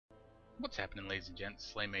What's happening, ladies and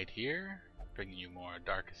gents? Slaymate here, bringing you more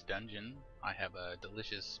Darkest Dungeon. I have a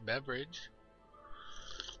delicious beverage.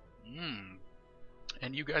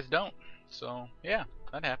 And you guys don't. So, yeah,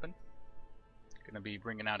 that happened. Gonna be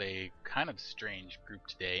bringing out a kind of strange group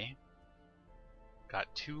today. Got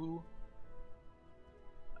two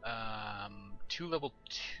level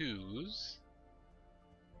 2s,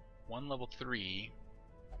 one level 3,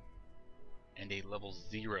 and a level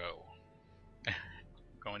 0.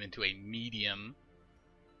 Going into a medium.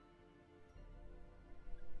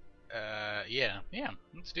 Yeah,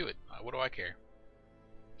 let's do it. What do I care?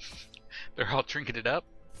 They're all trinketed up.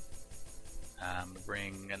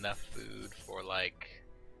 Bring enough food for like,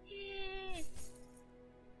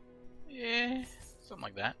 something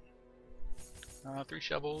like that. 3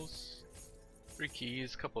 shovels, 3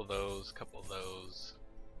 keys, couple of those, couple of those.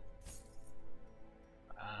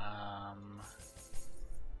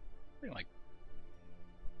 Bring like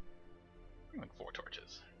 4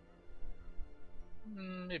 torches.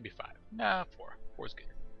 Maybe 5. Nah, 4. 4's good.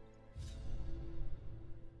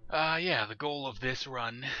 Yeah, the goal of this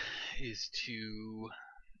run is to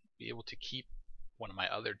be able to keep one of my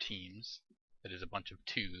other teams, that is a bunch of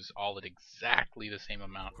 2s, all at exactly the same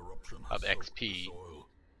amount of XP.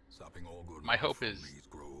 My hope is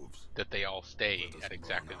that they all stay at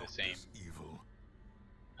exactly the same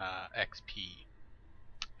XP,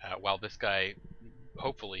 while this guy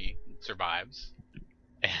hopefully survives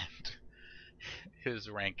and his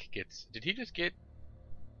rank gets... Did he just get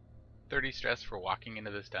 30 stress for walking into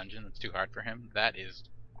this dungeon? That's too hard for him. That is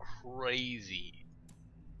crazy.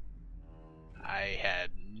 I had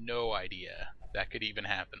no idea that could even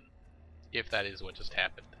happen, if that is what just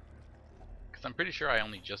happened. Because I'm pretty sure I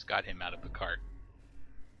only just got him out of the cart,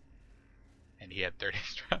 and he had 30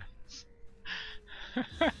 stress.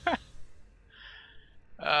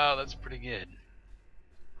 Oh, that's pretty good.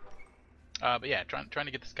 But yeah, trying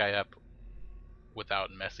to get this guy up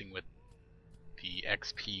without messing with the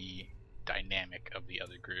XP dynamic of the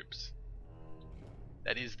other groups.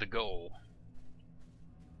 That is the goal.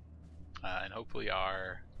 And hopefully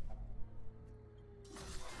our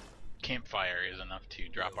campfire is enough to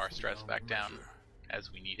drop our stress back down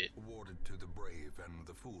as we need it.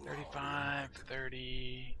 35,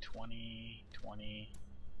 30, 20, 20.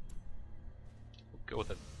 We'll go with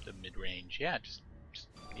the mid-range. Yeah, just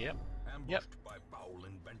yep. Yep.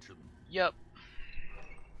 Yep.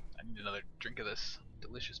 I need another drink of this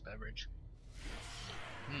delicious beverage.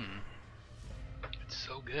 It's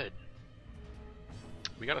so good.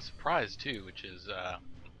 We got a surprise too, which is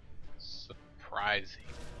surprising.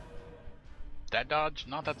 That dodge,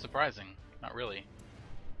 not that surprising. Not really.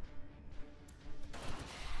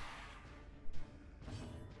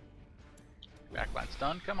 Backline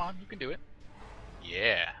stun, come on, you can do it.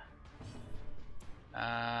 Yeah.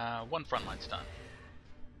 1 frontline stun.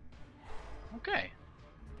 Okay.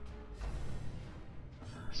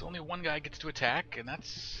 So only 1 guy gets to attack, and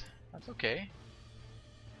that's okay.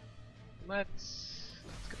 Let's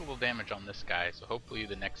get a little damage on this guy, so hopefully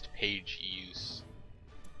the next page use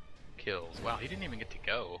kills. Wow, he didn't even get to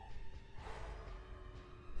go.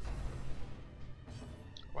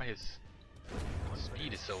 Why his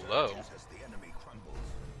speed is so low.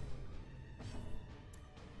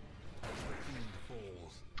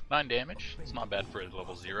 9 damage. It's not bad for his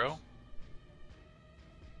level 0.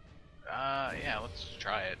 Yeah, let's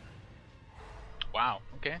try it. Wow,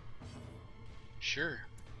 okay. Sure.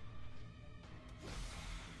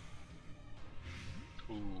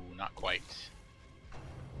 Ooh, not quite.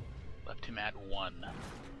 Left him at 1.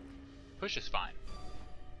 Push is fine.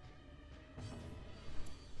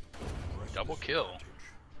 Double kill.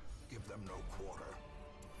 Give them no quarter.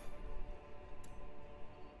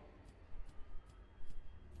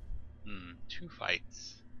 2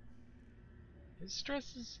 fights. His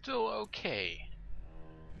stress is still okay.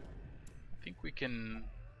 I think we can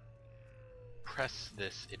press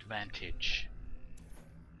this advantage.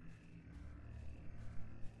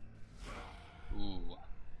 Ooh.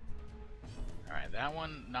 Alright, that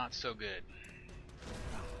one not so good.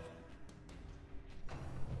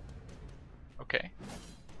 Okay.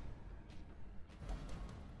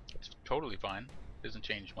 It's totally fine. Doesn't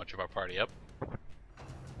change much of our party up.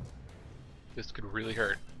 This could really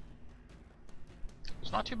hurt.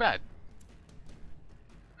 It's not too bad.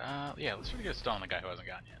 Yeah, let's try to get a stun on the guy who hasn't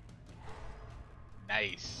gotten yet.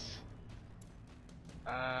 Nice.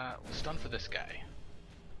 We'll stun for this guy.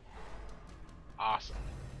 Awesome.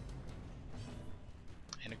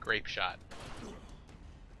 And a grape shot.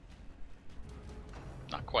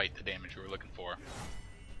 Not quite the damage we were looking for.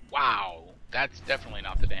 Wow, that's definitely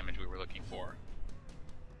not the damage we were looking for.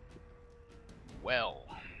 Well,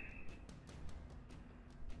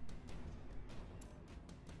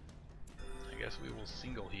 guess we will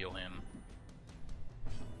single heal him.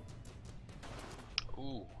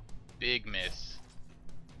 Ooh, big miss.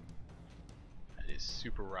 That is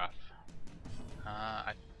super rough.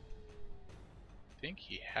 I think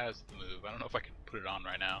he has the move. I don't know if I can put it on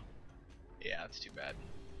right now. Yeah, that's too bad.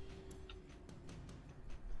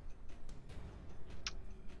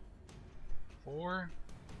 Or,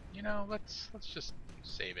 you know, let's just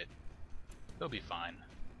save it. They'll be fine.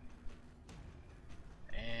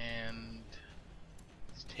 And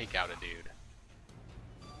let's take out a dude.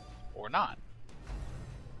 Or not.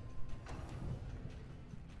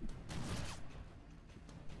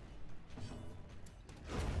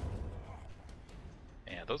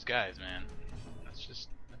 Yeah, those guys, man.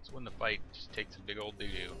 That's when the fight just takes a big old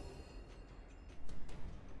doo-doo.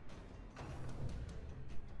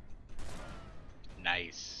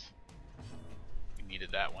 Nice. We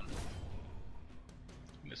needed that one.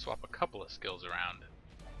 I'm gonna swap a couple of skills around.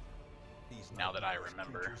 Now that I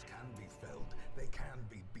remember. Can be felled. They can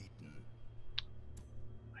be beaten.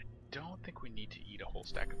 I don't think we need to eat a whole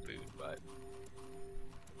stack of food, but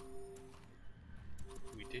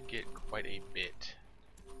we did get quite a bit.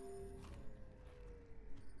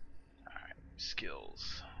 Alright,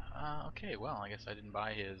 skills. Okay, well, I guess I didn't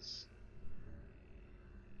buy his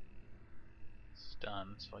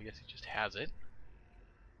stun, so I guess he just has it.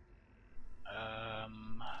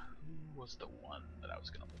 Who was the one that I was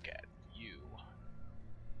gonna look at? You.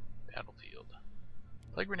 Battlefield.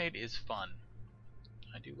 Plague Grenade is fun.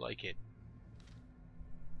 I do like it.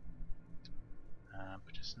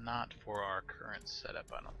 But just not for our current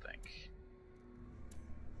setup, I don't think.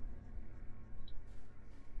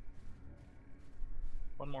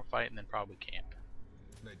 One more fight and then probably camp.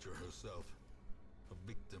 Nature herself, a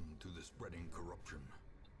victim to the spreading corruption.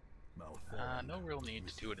 No real need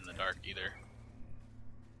to do it in the dark either.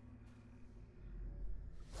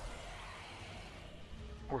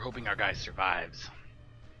 We're hoping our guy survives.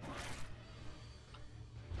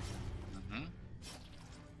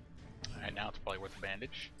 Alright, now it's probably worth a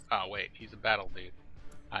bandage. Oh wait, he's a battle dude.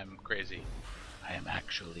 I'm crazy. I am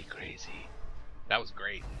actually crazy. That was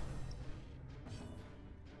great.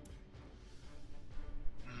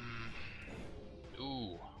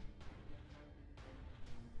 Ooh.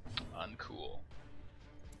 Uncool.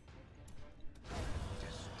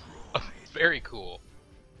 Very cool.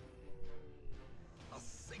 A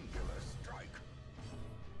singular strike.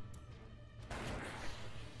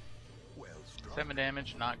 Well struck. 7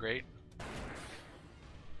 damage, not great.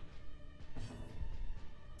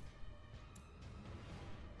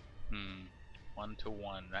 Hmm.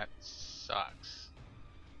 1-to-1, that sucks.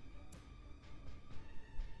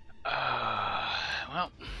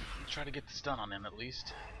 Well, let's try to get the stun on him at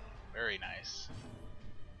least. Very nice.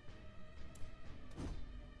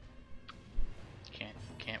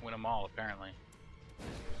 Can't win them all apparently.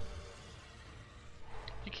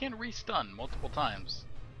 You can re-stun multiple times.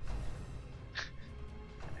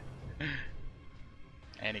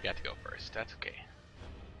 And he got to go first. That's okay.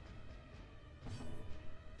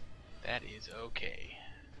 That is okay.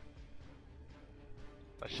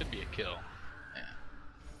 That should be a kill. Yeah.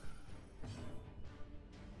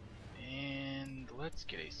 And let's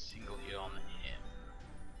get a single heal on him.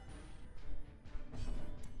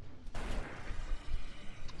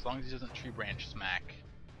 As long as he doesn't tree branch smack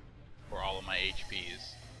for all of my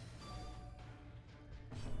HPs.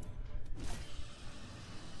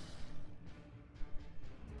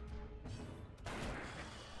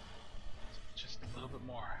 Just a little bit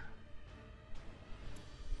more.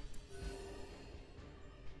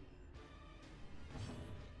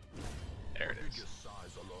 There it is.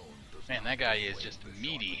 Man, that guy is just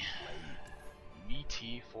meaty.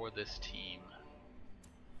 Meaty for this team.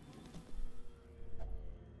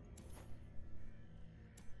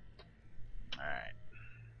 Alright.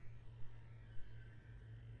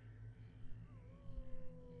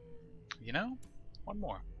 You know, one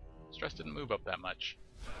more. Stress didn't move up that much.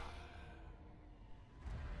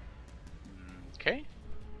 Okay.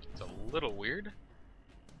 It's a little weird.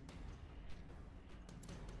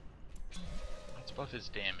 Let's buff his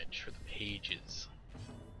damage for the pages.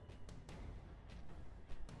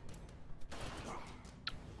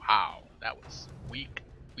 Wow, that was weak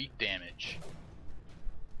damage.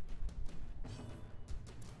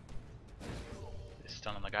 This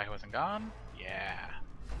stun on the guy who hasn't gone? Yeah.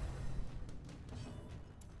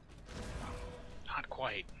 Not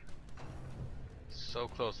quite. So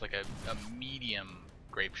close, like a medium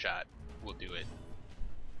grape shot will do it.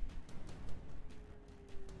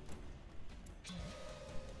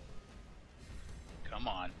 Come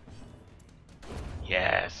on.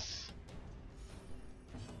 Yes.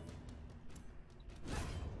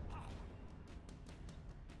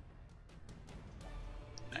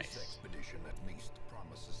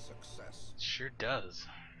 does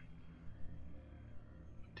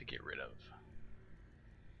to get rid of.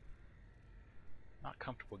 Not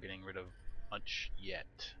comfortable getting rid of much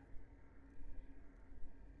yet.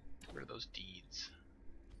 Get rid of those deeds.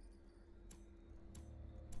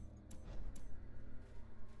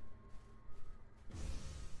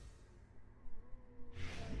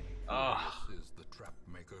 This is the trap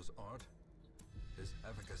maker's art. His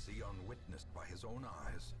efficacy unwitnessed by his own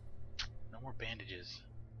eyes. No more bandages.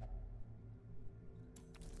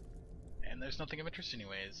 And there's nothing of interest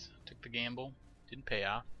anyways. Took the gamble. Didn't pay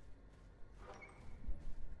off.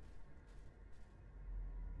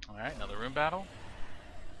 Alright, another room battle.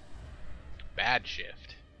 Bad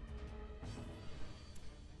shift.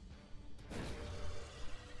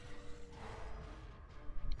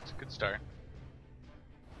 It's a good start.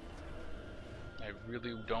 I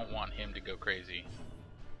really don't want him to go crazy.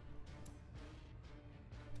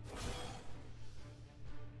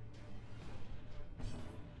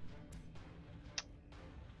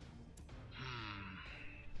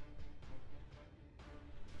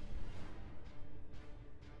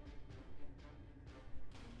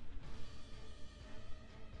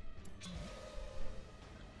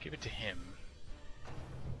 Give it to him.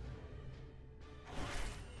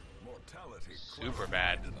 Mortality Super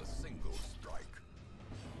bad. in a single strike.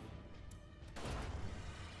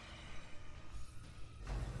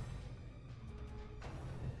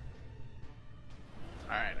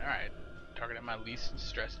 Alright, alright. Targeting my least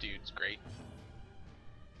stress dudes, great.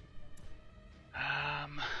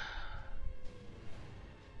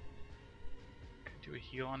 Could do a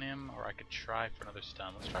heal on him, or I could try for another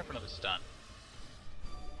stun. Let's try for another stun.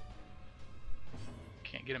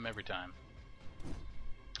 Can't get him every time.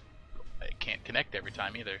 I can't connect every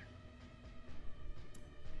time either.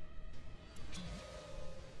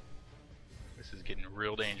 This is getting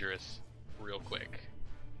real dangerous real quick.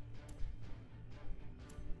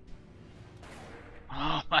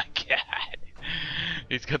 Oh my god!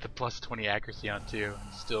 He's got the plus 20 accuracy on too,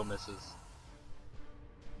 and still misses.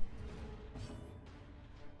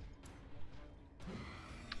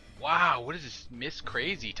 Wow, what is this miss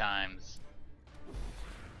crazy times?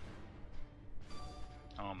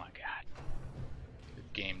 Oh my god. The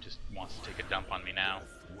game just wants to take a dump on me now.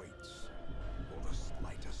 Death waits for the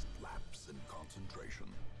slightest lapse in concentration.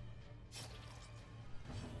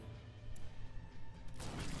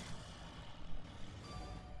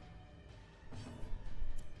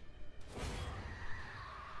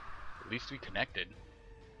 At least we connected.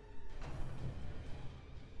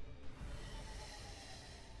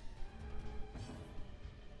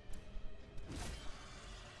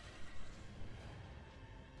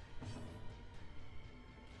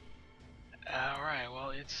 Alright, well,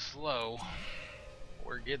 it's slow.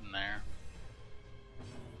 We're getting there.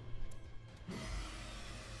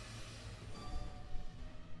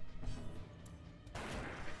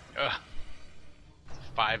 Ugh.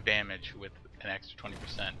 5 damage with an extra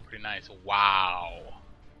 20%. Pretty nice. Wow.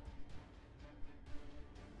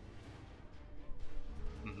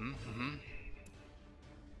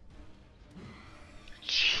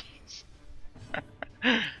 Jeez.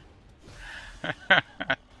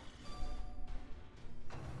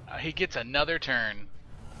 He gets another turn.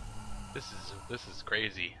 This is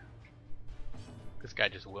crazy. This guy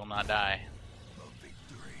just will not die. A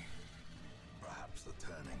victory. Perhaps the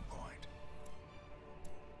turning point.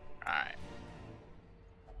 Alright.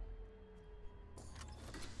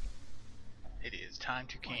 It is time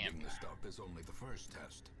to camp. Finding the stuff is only the first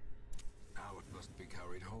test. Now it must be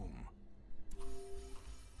carried home.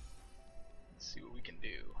 Let's see what we can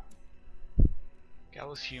do.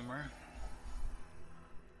 Gallows Humor.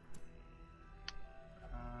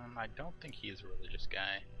 I don't think he is a religious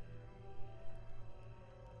guy.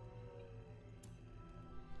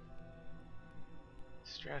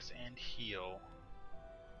 Stress and heal.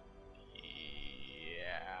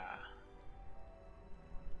 Yeah.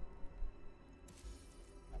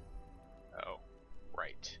 Oh,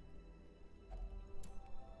 right.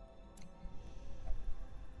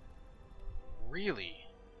 Really?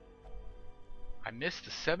 I missed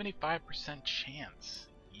the 75% chance.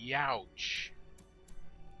 Youch.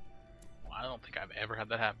 Well, I don't think I've ever had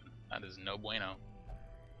that happen. That is no bueno.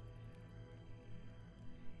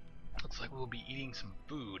 Looks like we'll be eating some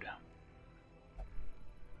food.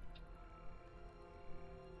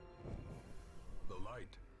 The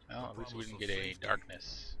light. Well, at least we didn't get a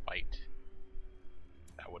darkness fight.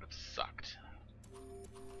 That would have sucked.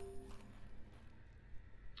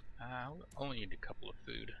 We'll only need a couple of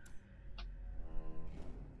food.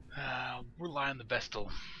 I'll rely on the Vestal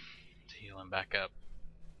to heal him back up.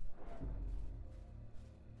 I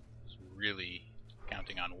was really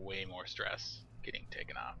counting on way more stress. getting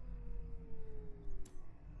taken off.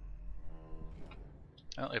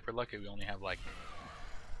 Well, if we're lucky, we only have like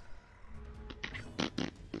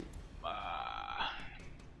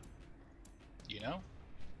you know,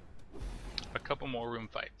 a couple more room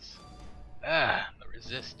fights. The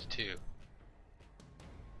resist too.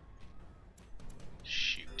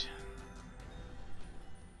 Shoot.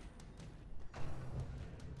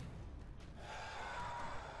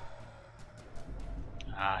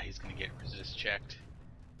 He's gonna get resist checked.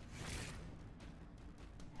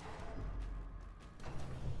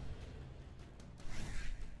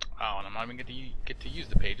 Oh, and I'm not even get to use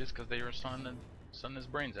the pages because they were sunning his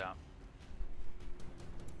brains out.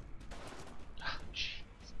 Oh, jeez.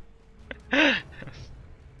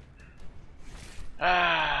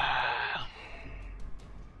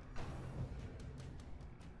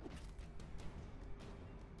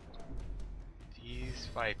 These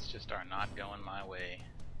fights just are not going my way.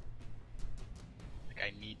 Like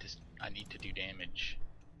I need to do damage.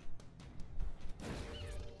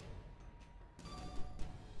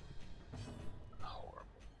 Horrible.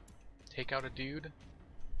 Take out a dude.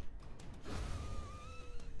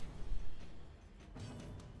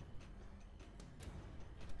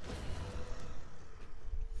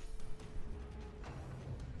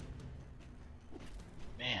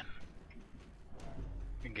 Man.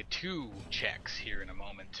 We can get 2 checks here in a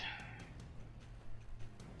moment.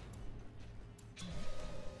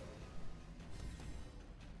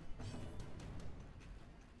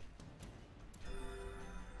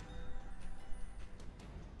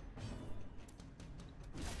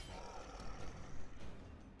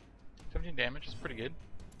 Damage is pretty good.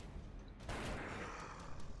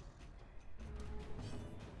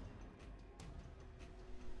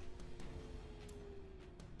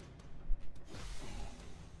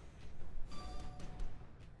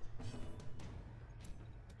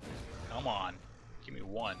 Come on, give me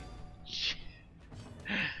 1.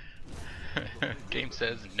 Game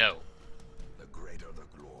says no. The greater the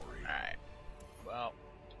glory. Alright. Well,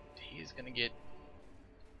 he's gonna hit.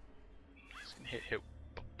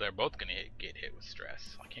 They're both gonna get hit with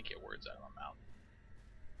stress. I can't get words out of my mouth.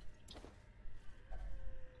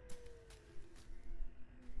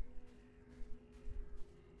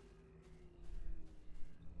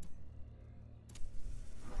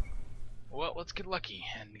 Well, let's get lucky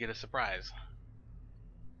and get a surprise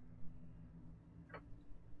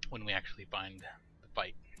when we actually find the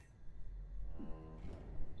fight.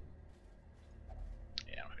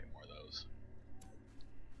 Yeah, I don't have any more of those.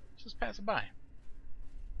 Let's just pass it by.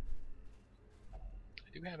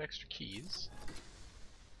 I do have extra keys.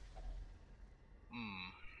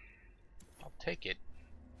 I'll take it.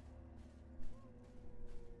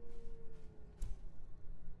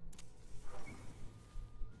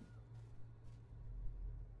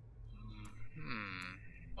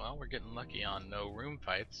 Well, we're getting lucky on no room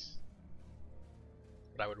fights.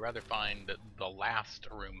 But I would rather find the last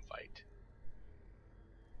room fight.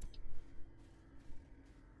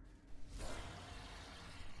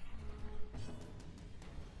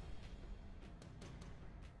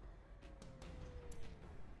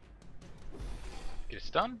 Get a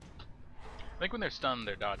stun? I think when they're stunned,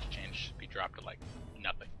 their dodge change should be dropped to like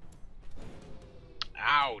nothing.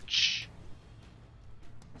 Ouch!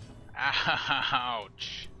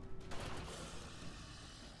 Ouch!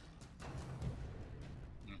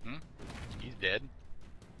 He's dead.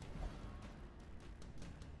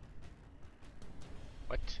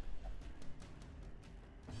 What?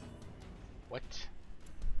 What?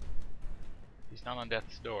 He's not on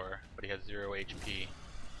death's door, but he has 0 HP. He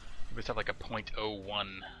must have like a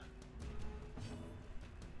 0.01.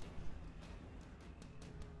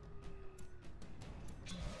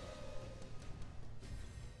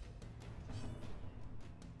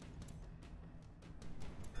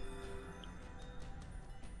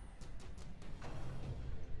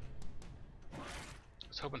 I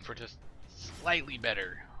was hoping for just slightly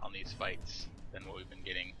better on these fights than what we've been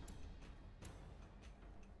getting.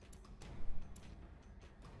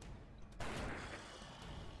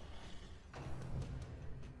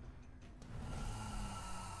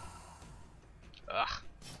 Ugh.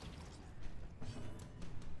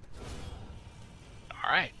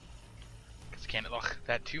 Alright. Guess I can't look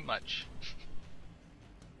that too much.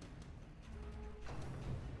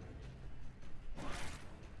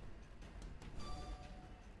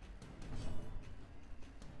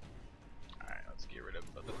 Alright, let's get rid of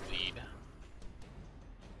the bleed.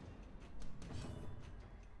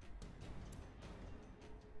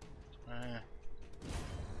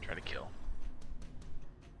 Try to kill.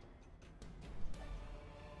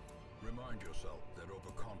 Remind yourself that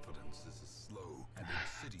overconfidence is a slow and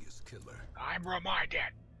insidious killer. I'm reminded.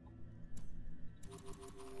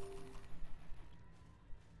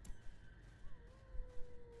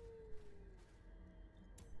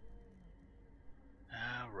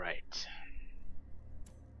 All right.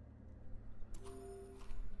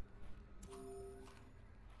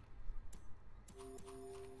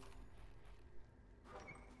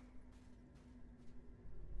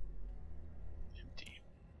 Empty.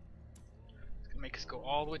 It's gonna make us go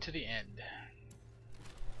all the way to the end.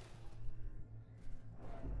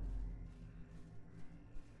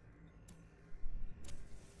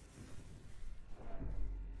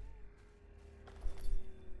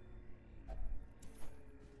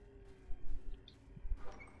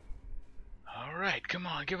 Alright, come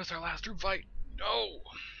on, give us our last room fight. No!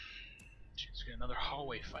 Let's get another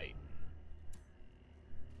hallway fight.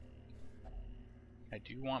 I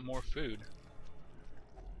do want more food.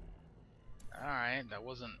 Alright, that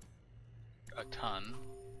wasn't a ton.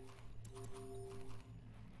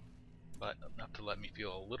 But enough to let me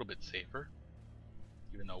feel a little bit safer.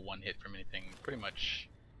 Even though one hit from anything pretty much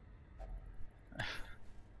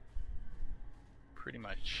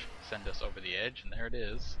send us over the edge, and there it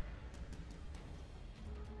is.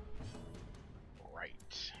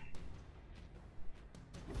 Right.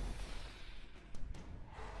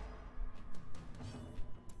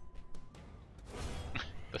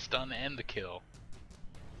 The stun and the kill.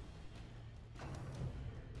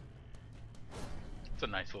 It's a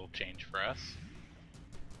nice little change for us.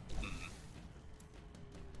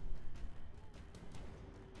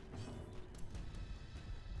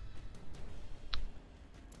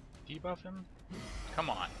 Debuff him? Come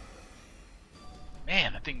on.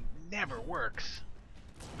 Man, that thing never works.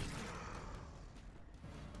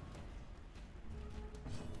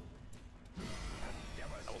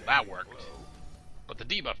 Well, that worked. But the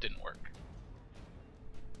debuff didn't work.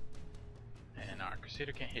 And our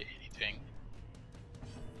Crusader can't hit anything.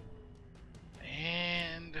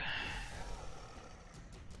 And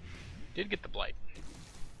did get the blight.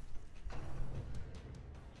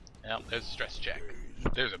 Well, there's a stress check.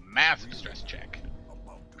 There's a massive stress check.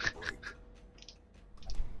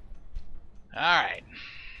 Alright.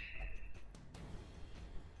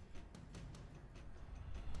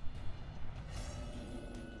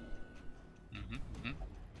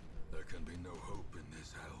 There can be no hope in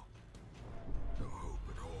this hell. No hope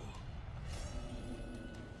at all.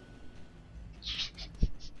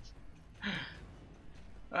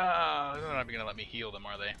 They're not gonna let me heal them,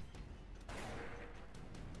 are they?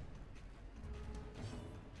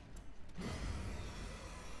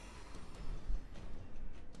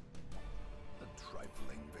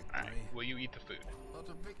 Alright, will you eat the food? But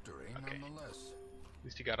a victory nonetheless. At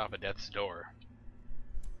least he got off of death's door.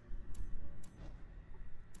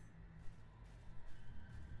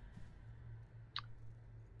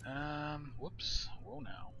 Whoops. Whoa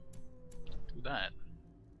now. Do that.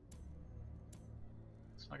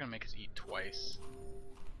 It's not gonna make us eat twice.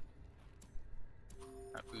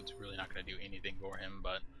 That food's really not gonna do anything for him,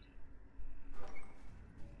 but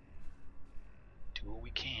do what we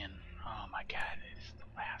can. Oh my god, it is the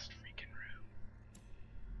last freaking room.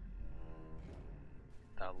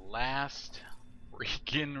 The last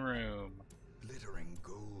freaking room. Glittering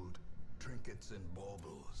gold, trinkets and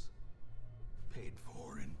baubles, paid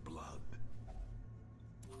for in blood.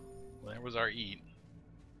 Well, there was our eat.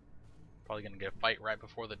 Probably gonna get a fight right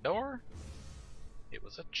before the door. It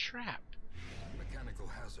was a trap. Mechanical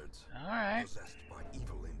hazards. Alright. Possessed by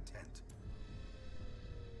evil intent.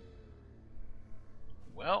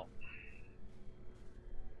 Well,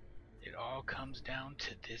 it all comes down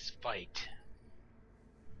to this fight.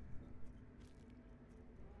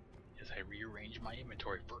 As I rearrange my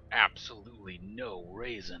inventory for absolutely no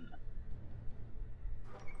reason.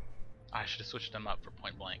 I should have switched them up for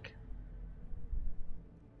point blank.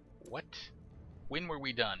 What? When were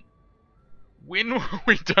we done? When were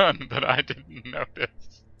we done that I didn't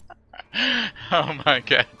notice? Oh my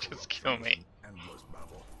god, just kill me. Endless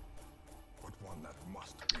battle, but one that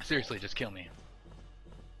must be Seriously, just kill me.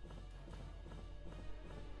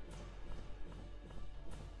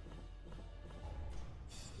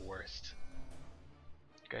 Worst.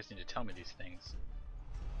 You guys need to tell me these things.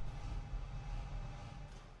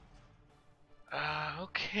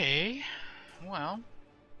 Okay. Well.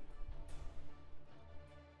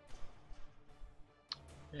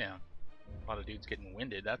 Yeah. A lot of dudes getting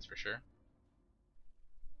winded, that's for sure.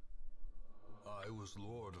 I was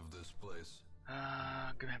lord of this place.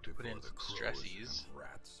 Gonna have to put in before some the crows stressies. and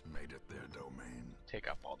rats made it their domain. Take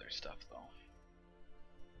up all their stuff, though.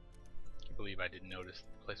 Can't believe I didn't notice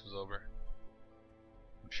the place was over.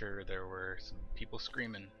 I'm sure there were some people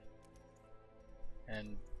screaming,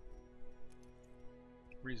 and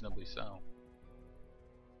reasonably so.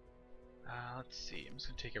 Let's see, I'm just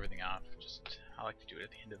going to take everything off. I like to do it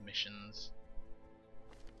at the end of missions.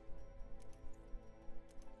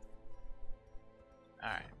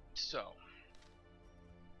 Alright, so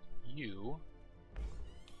you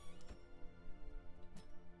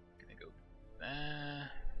gonna go there.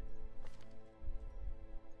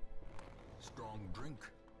 Strong drink,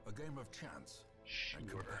 a game of chance, and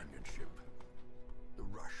Sure. companionship. The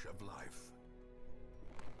rush of life.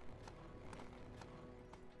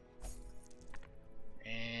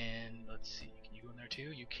 And let's see, can you go in there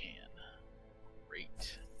too? You can.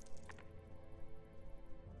 Great.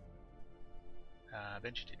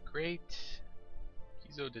 Benji did great.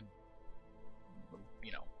 Kizo did,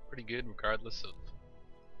 you know, pretty good regardless of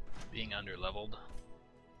being underleveled.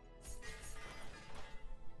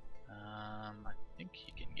 I think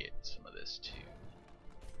he can get some of this too.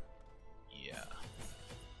 Yeah.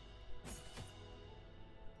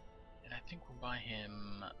 And I think we'll buy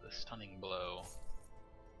him the stunning blow.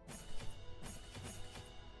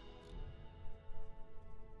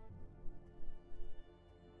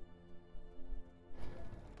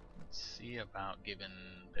 Let's see about giving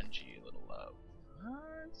Benji a little love.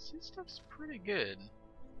 His stuff's pretty good.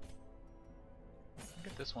 I'll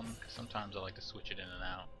get this one because sometimes I like to switch it in and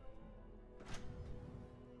out.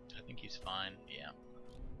 I think he's fine, yeah.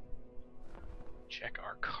 Check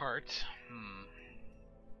our cart.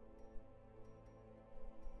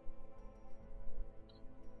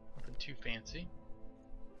 Nothing too fancy.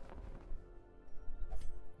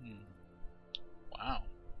 Wow.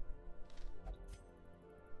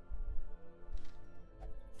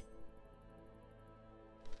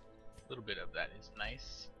 A little bit of that is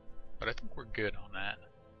nice, but I think we're good on that.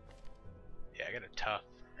 Yeah, I got a tough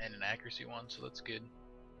and an accuracy one, so that's good.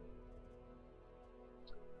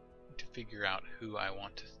 To figure out who I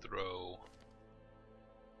want to throw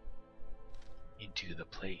into the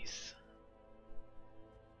place.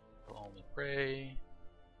 Will only prey.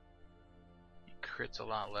 He crits a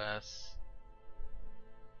lot less.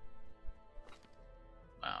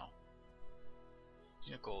 Wow.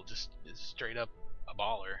 Unicle just is straight up a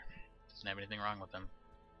baller. Doesn't have anything wrong with him.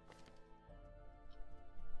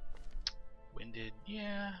 Winded,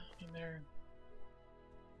 yeah, I mean they're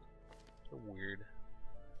weird.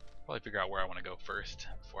 Probably figure out where I want to go first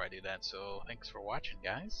before I do that. So thanks for watching,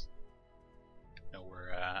 guys. I know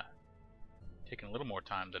we're taking a little more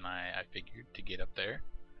time than I figured to get up there,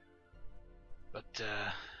 but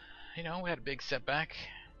you know, we had a big setback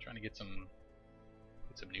trying to get some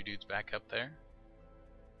new dudes back up there.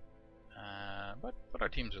 But our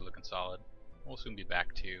teams are looking solid. We'll soon be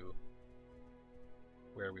back to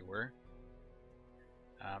where we were.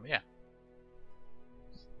 Yeah.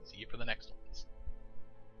 See you for the next ones.